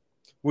roster.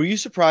 Were you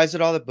surprised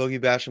at all that Boogie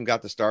Basham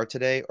got the start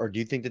today? Or do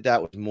you think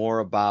that was more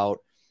about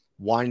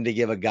wanting to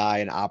give a guy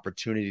an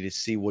opportunity to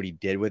see what he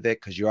did with it?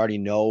 Because you already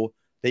know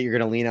that you're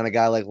going to lean on a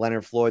guy like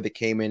Leonard Floyd that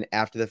came in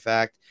after the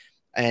fact.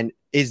 And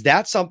is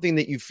that something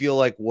that you feel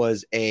like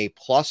was a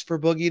plus for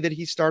Boogie that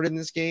he started in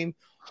this game?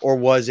 Or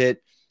was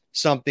it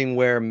something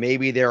where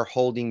maybe they're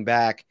holding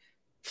back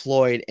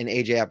Floyd and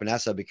AJ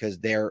Epinesa because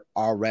they're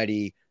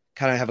already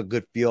kind of have a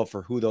good feel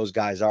for who those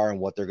guys are and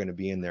what they're going to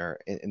be in their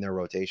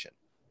rotation?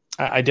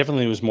 I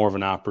definitely was more of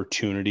an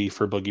opportunity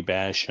for Boogie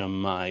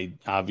Basham. I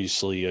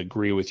obviously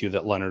agree with you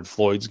that Leonard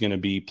Floyd's going to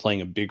be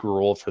playing a big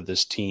role for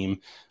this team.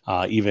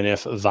 Even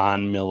if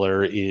Von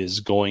Miller is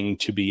going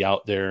to be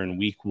out there in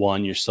week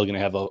 1, you're still going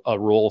to have a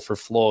role for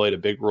Floyd, a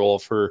big role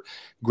for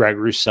Greg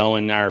Rousseau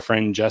and our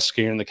friend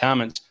Jessica here in the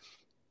comments.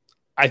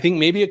 I think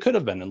maybe it could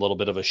have been a little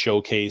bit of a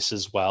showcase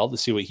as well to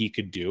see what he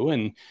could do.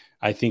 And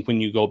I think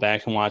when you go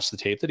back and watch the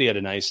tape that he had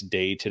a nice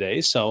day today.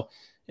 So,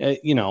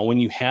 when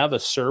you have a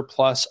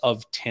surplus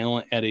of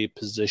talent at a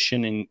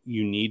position and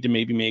you need to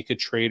maybe make a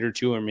trade or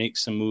two or make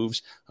some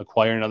moves,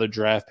 acquire another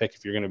draft pick,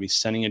 if you're going to be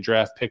sending a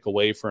draft pick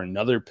away for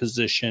another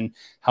position,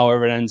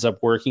 however it ends up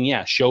working,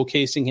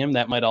 showcasing him,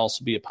 that might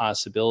also be a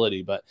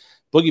possibility. But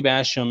Boogie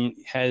Basham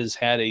has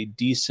had a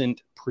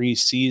decent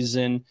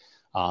preseason.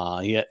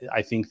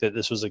 I think that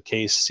this was a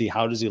case to see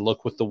how does he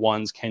look with the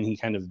ones, can he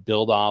kind of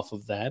build off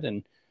of that?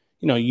 And,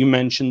 you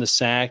mentioned the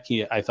sack.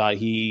 I thought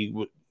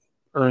he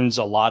earns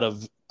a lot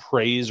of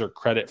praise or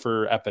credit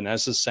for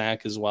Epinesa's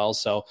sack as well.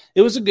 So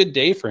it was a good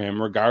day for him,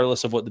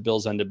 regardless of what the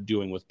Bills end up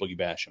doing with Boogie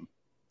Basham.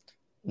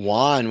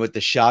 Juan with the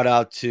shout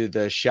out to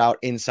the Shout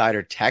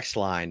Insider text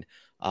line.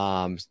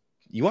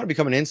 You want to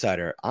become an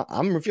insider.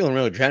 I'm feeling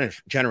really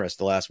generous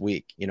the last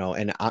week,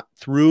 and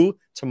through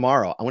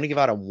tomorrow, I want to give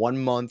out a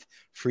 1-month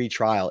free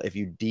trial. If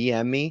you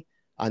DM me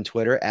on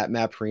Twitter at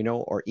Matt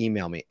Perino or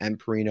email me,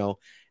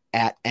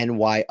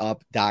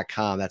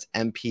 mperino@nyup.com. That's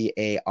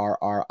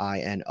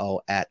MPARRINO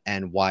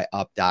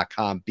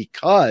 @nyup.com,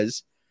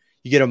 because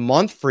you get a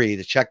month free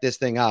to check this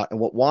thing out. And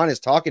what Juan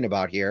is talking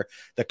about here,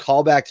 the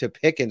callback to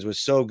Pickens was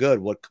so good.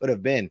 What could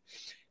have been,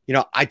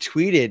 I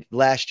tweeted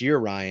last year,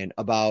 Ryan,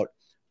 about,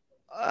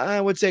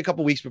 I would say a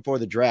couple weeks before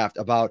the draft,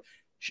 about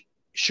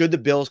should the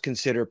Bills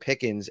consider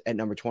Pickens at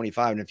number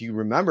 25? And if you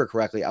remember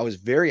correctly, I was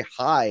very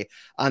high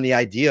on the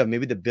idea of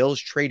maybe the Bills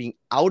trading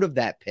out of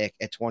that pick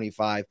at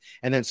 25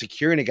 and then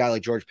securing a guy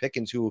like George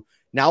Pickens, who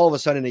now all of a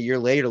sudden a year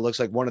later looks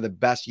like one of the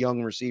best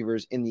young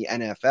receivers in the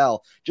NFL.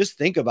 Just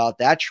think about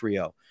that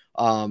trio.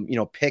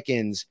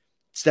 Pickens,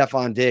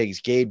 Stephon Diggs,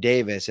 Gabe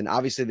Davis, and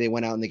obviously they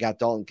went out and they got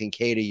Dalton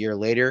Kincaid a year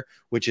later,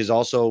 which is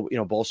also,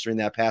 bolstering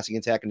that passing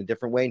attack in a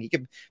different way. And he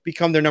could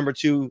become their number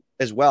 2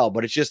 as well.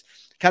 But it's just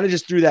kind of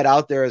just threw that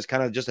out there as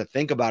kind of just a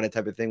think about it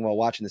type of thing while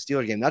watching the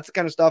Steelers game. That's the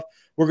kind of stuff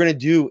we're going to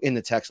do in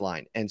the text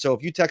line. And so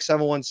if you text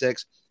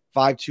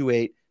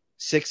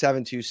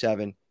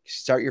 716-528-6727,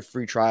 start your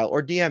free trial,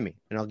 or DM me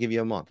and I'll give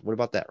you a month. What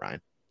about that,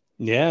 Ryan?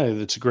 Yeah,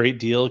 it's a great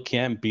deal.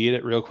 Can't beat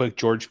it. Real quick,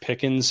 George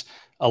Pickens,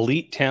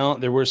 elite talent.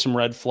 There were some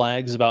red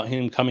flags about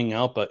him coming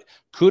out, but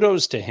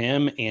kudos to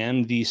him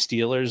and the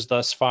Steelers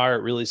thus far.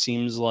 It really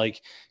seems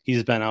like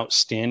he's been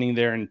outstanding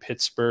there in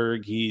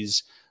Pittsburgh.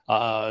 He's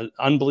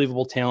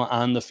unbelievable talent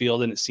on the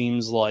field, and it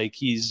seems like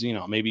he's,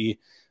 maybe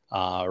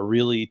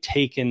really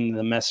taken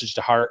the message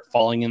to heart,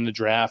 falling in the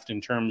draft in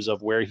terms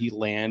of where he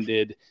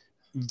landed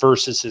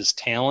versus his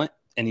talent,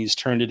 and he's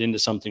turned it into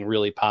something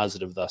really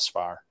positive thus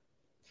far.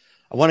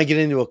 I want to get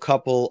into a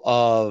couple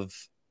of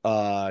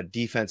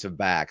defensive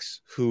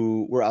backs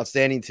who were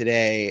outstanding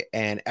today,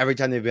 and every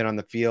time they've been on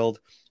the field,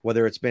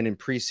 whether it's been in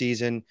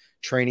preseason,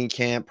 training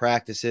camp,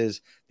 practices,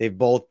 they've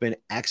both been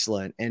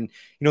excellent. And,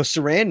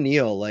 Siran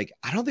Neal, I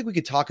don't think we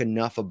could talk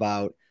enough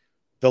about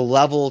the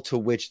level to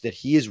which that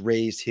he has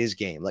raised his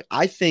game.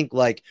 I think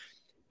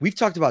we've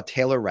talked about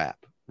Taylor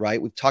Rapp,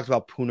 right? We've talked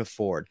about Poona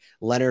Ford,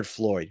 Leonard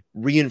Floyd,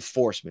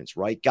 reinforcements,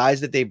 right?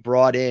 Guys that they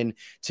brought in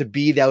to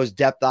be those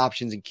depth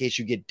options in case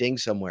you get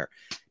dinged somewhere.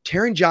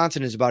 Taron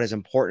Johnson is about as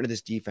important to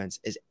this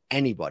defense as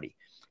anybody.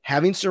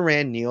 Having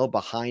Siran Neal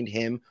behind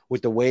him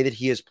with the way that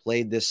he has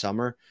played this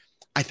summer,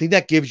 I think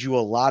that gives you a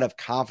lot of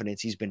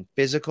confidence. He's been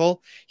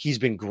physical. He's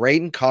been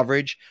great in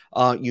coverage.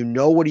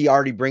 What he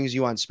already brings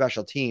you on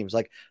special teams.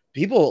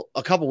 People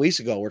a couple weeks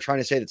ago were trying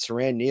to say that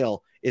Siran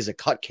Neal is a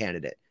cut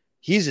candidate.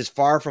 he's as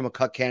far from a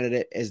cut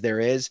candidate as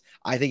there is.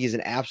 I think he's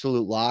an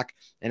absolute lock.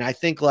 And I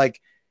think, like,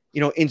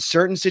 in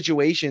certain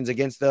situations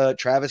against the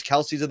Travis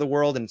Kelce's of the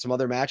world and some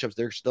other matchups,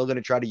 they're still going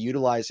to try to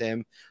utilize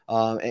him.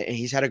 And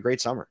he's had a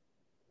great summer.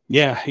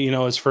 Yeah,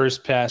 his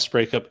first pass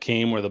breakup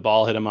came where the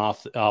ball hit him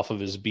off of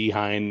his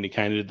behind, and he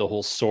kind of did the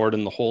whole sword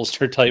in the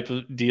holster type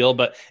of deal.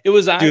 But it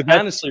was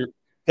honestly,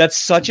 that's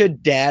such a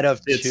dad of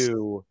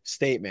two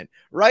statement,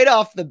 right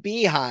off the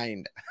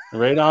behind,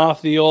 right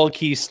off the old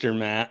keister,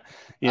 Matt.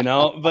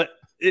 But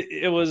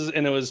it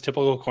was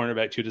typical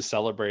cornerback too to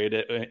celebrate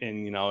it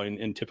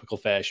in typical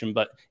fashion.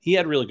 But he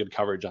had really good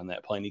coverage on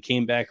that play, and he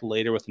came back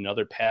later with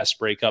another pass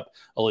breakup,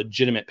 a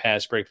legitimate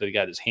pass break that he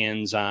got his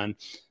hands on.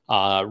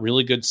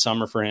 Really good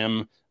summer for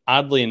him.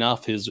 Oddly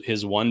enough,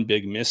 his one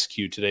big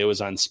miscue today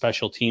was on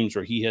special teams,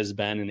 where he has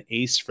been an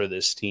ace for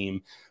this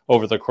team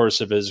over the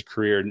course of his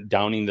career,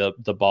 downing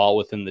the ball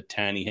within the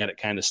 10. He had it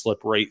kind of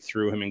slip right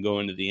through him and go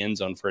into the end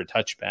zone for a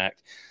touchback.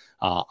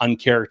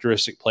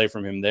 Uncharacteristic play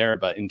from him there,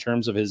 but in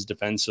terms of his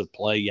defensive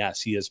play,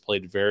 yes, he has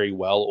played very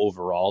well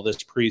overall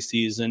this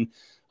preseason.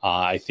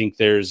 I think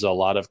there's a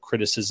lot of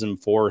criticism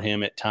for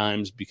him at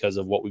times because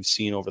of what we've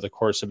seen over the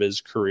course of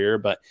his career,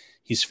 but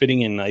he's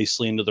fitting in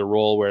nicely into the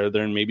role where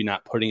they're maybe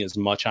not putting as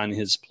much on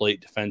his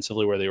plate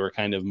defensively, where they were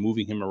kind of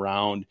moving him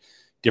around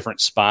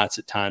different spots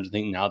at times. I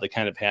think now they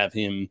kind of have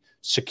him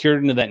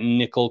secured into that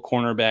nickel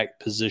cornerback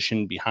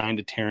position behind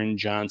a Taron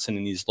Johnson,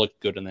 and he's looked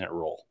good in that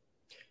role.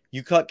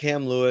 You cut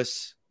Cam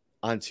Lewis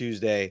on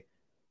Tuesday,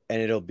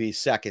 and it'll be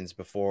seconds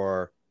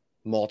before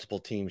multiple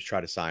teams try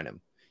to sign him.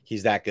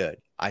 He's that good,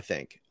 I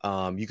think.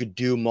 You could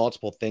do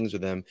multiple things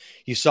with him.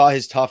 You saw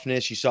his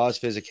toughness. You saw his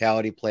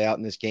physicality play out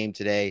in this game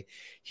today.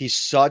 He's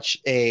such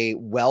a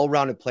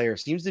well-rounded player.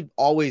 Seems to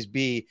always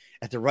be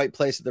at the right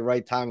place at the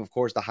right time. Of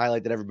course, the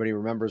highlight that everybody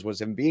remembers was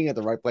him being at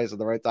the right place at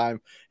the right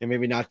time and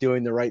maybe not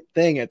doing the right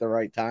thing at the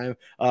right time.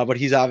 But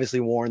he's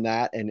obviously worn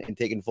that and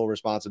taken full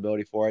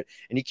responsibility for it.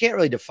 And you can't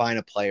really define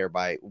a player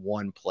by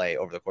one play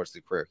over the course of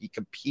the career. He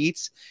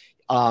competes.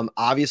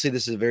 Obviously,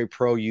 this is a very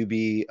pro-UB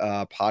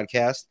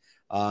podcast.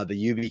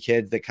 The UB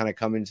kids that kind of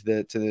come into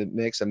the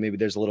mix, and maybe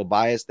there's a little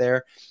bias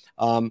there.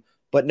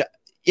 But no,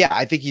 yeah,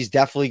 I think he's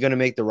definitely going to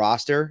make the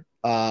roster.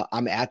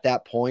 I'm at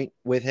that point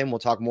with him. We'll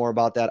talk more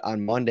about that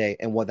on Monday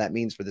and what that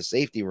means for the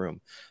safety room.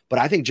 But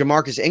I think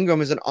Jamarcus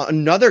Ingram is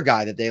another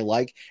guy that they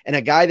like, and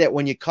a guy that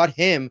when you cut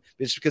him,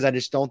 just because I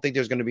just don't think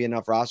there's going to be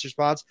enough roster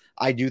spots,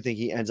 I do think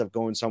he ends up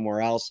going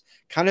somewhere else,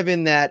 kind of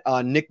in that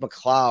Nick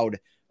McLeod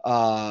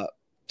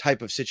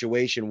type of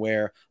situation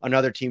where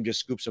another team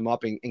just scoops him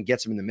up and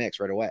gets him in the mix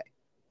right away.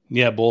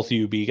 Yeah, both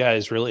UB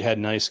guys really had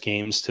nice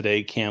games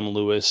today. Cam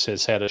Lewis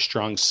has had a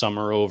strong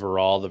summer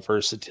overall, the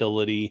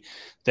versatility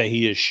that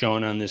he has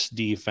shown on this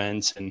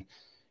defense. And,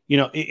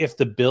 if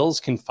the Bills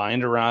can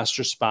find a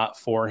roster spot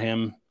for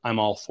him, I'm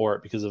all for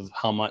it because of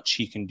how much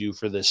he can do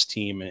for this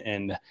team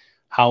and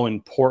how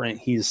important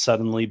he's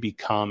suddenly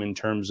become in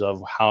terms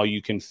of how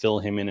you can fill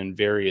him in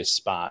various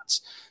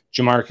spots.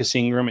 Jamarcus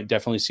Ingram, it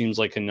definitely seems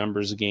like a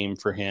numbers game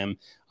for him.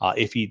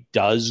 If he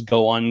does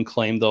go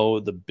unclaimed, though,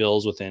 the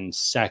Bills within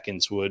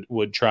seconds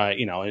would try,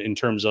 in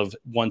terms of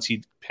once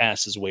he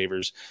passes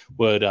waivers,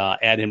 would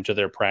add him to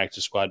their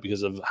practice squad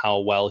because of how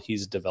well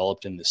he's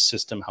developed in the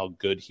system, how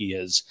good he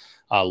has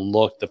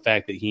looked. The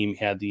fact that he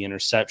had the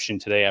interception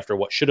today after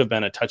what should have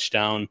been a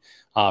touchdown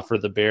for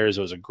the Bears.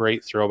 It was a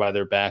great throw by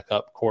their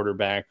backup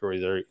quarterback or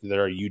their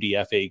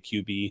UDFA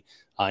QB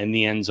in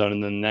the end zone.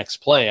 And then the next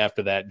play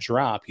after that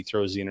drop, he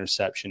throws the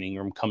interception.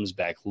 Ingram comes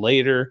back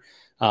later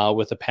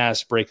with a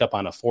pass breakup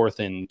on a 4th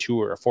and 2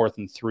 or a 4th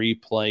and 3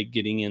 play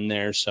getting in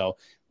there. So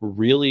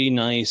really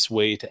nice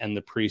way to end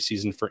the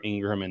preseason for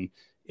Ingram. And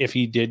if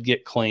he did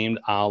get claimed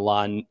a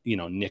la,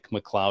 Nick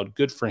McLeod,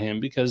 good for him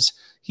because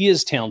he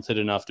is talented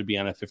enough to be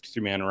on a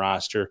 53-man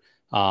roster,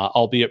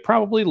 albeit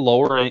probably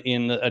lower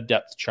in a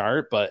depth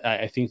chart. But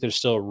I think there's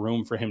still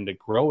room for him to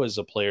grow as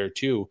a player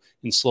too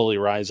and slowly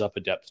rise up a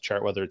depth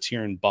chart, whether it's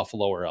here in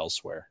Buffalo or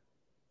elsewhere.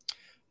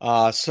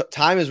 So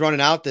time is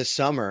running out this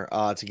summer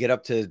to get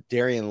up to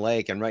Darien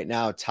Lake. And right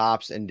now,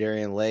 Tops and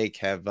Darien Lake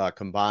have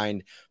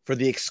combined for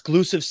the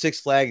exclusive Six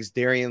Flags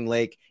Darien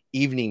Lake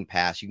evening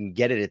pass. You can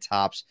get it at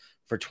Tops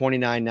for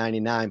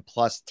 $29.99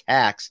 plus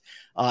tax.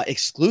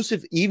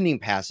 Exclusive evening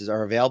passes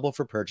are available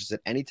for purchase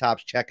at any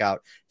Tops checkout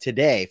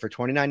today for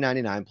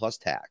 $29.99 plus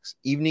tax.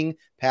 Evening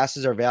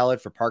passes are valid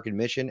for park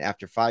admission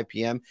after 5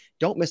 p.m.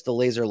 Don't miss the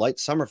Laser Light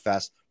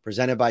Summerfest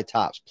presented by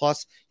Tops.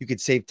 Plus, you could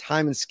save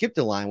time and skip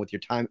the line with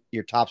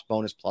your Tops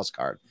Bonus Plus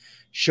card.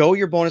 Show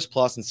your Bonus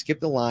Plus and skip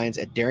the lines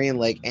at Darien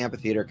Lake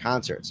Amphitheater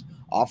concerts.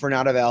 Offer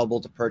not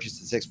available to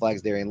purchase at Six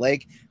Flags Darien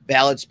Lake.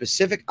 Valid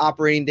specific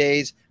operating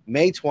days,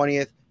 May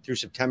 20th through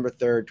September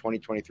 3rd,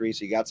 2023.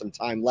 So you got some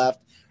time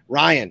left.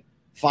 Ryan,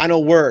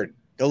 final word.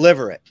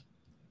 Deliver it.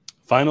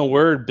 Final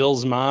word,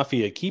 Bills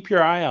Mafia. Keep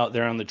your eye out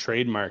there on the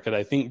trade market.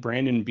 I think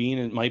Brandon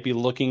Beane might be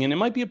looking, and it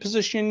might be a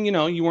position,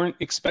 you weren't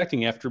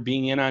expecting after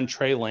being in on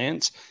Trey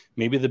Lance.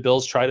 maybe the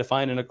Bills try to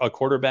find a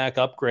quarterback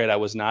upgrade. I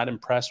was not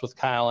impressed with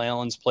Kaiir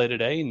Elam's play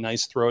today.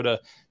 Nice throw to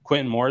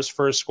Quentin Moore's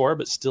first score,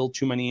 but still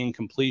too many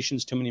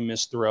incompletions, too many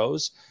missed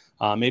throws.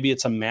 Maybe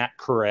it's a Matt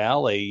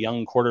Corral, a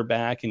young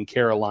quarterback in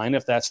Carolina,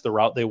 if that's the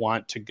route they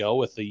want to go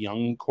with a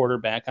young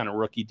quarterback on a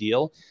rookie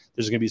deal.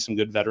 There's going to be some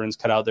good veterans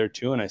cut out there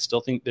too, and I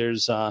still think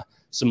there's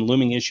some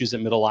looming issues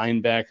at middle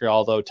linebacker,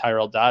 although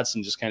Tyrell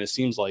Dodson just kind of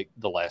seems like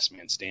the last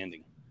man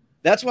standing.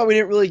 That's why we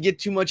didn't really get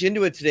too much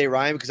into it today,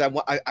 Ryan, because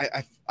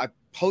I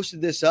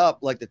posted this up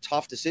like the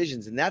tough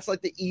decisions, and that's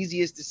like the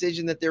easiest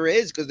decision that there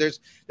is because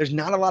there's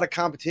not a lot of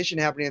competition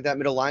happening at that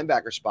middle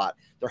linebacker spot.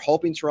 They're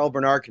hoping Terrell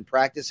Bernard can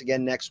practice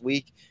again next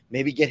week,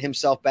 maybe get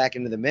himself back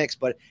into the mix,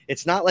 but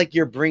it's not like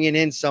you're bringing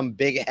in some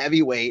big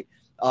heavyweight.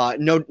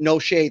 No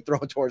shade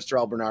thrown towards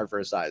Terrell Bernard for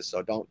his size,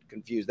 so don't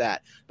confuse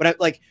that. But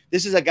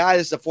this is a guy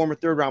that's a former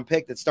third-round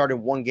pick that started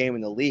one game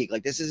in the league.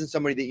 Like, this isn't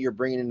somebody that you're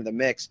bringing into the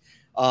mix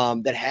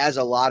that has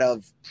a lot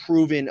of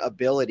proven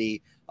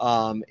ability.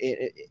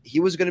 He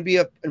was going to be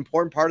an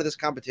important part of this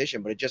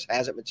competition, but it just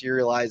hasn't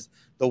materialized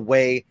the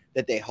way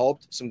that they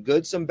hoped. Some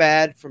good, some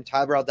bad from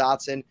Tyrell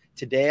Dodson.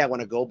 Today, I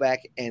want to go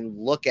back and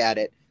look at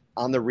it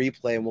on the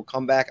replay, and we'll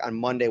come back on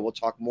Monday. We'll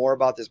talk more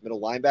about this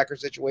middle linebacker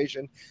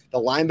situation, the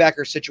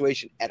linebacker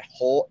situation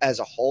as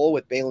a whole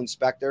with Balen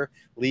Spector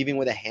leaving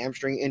with a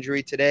hamstring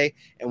injury today,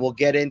 and we'll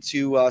get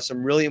into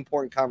some really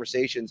important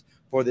conversations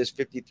for this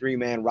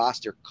 53-man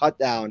roster cut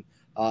down.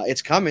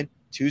 It's coming.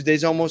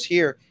 Tuesday's almost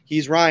here.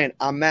 He's Ryan.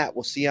 I'm Matt.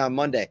 We'll see you on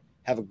Monday.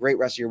 Have a great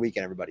rest of your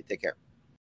weekend, everybody. Take care.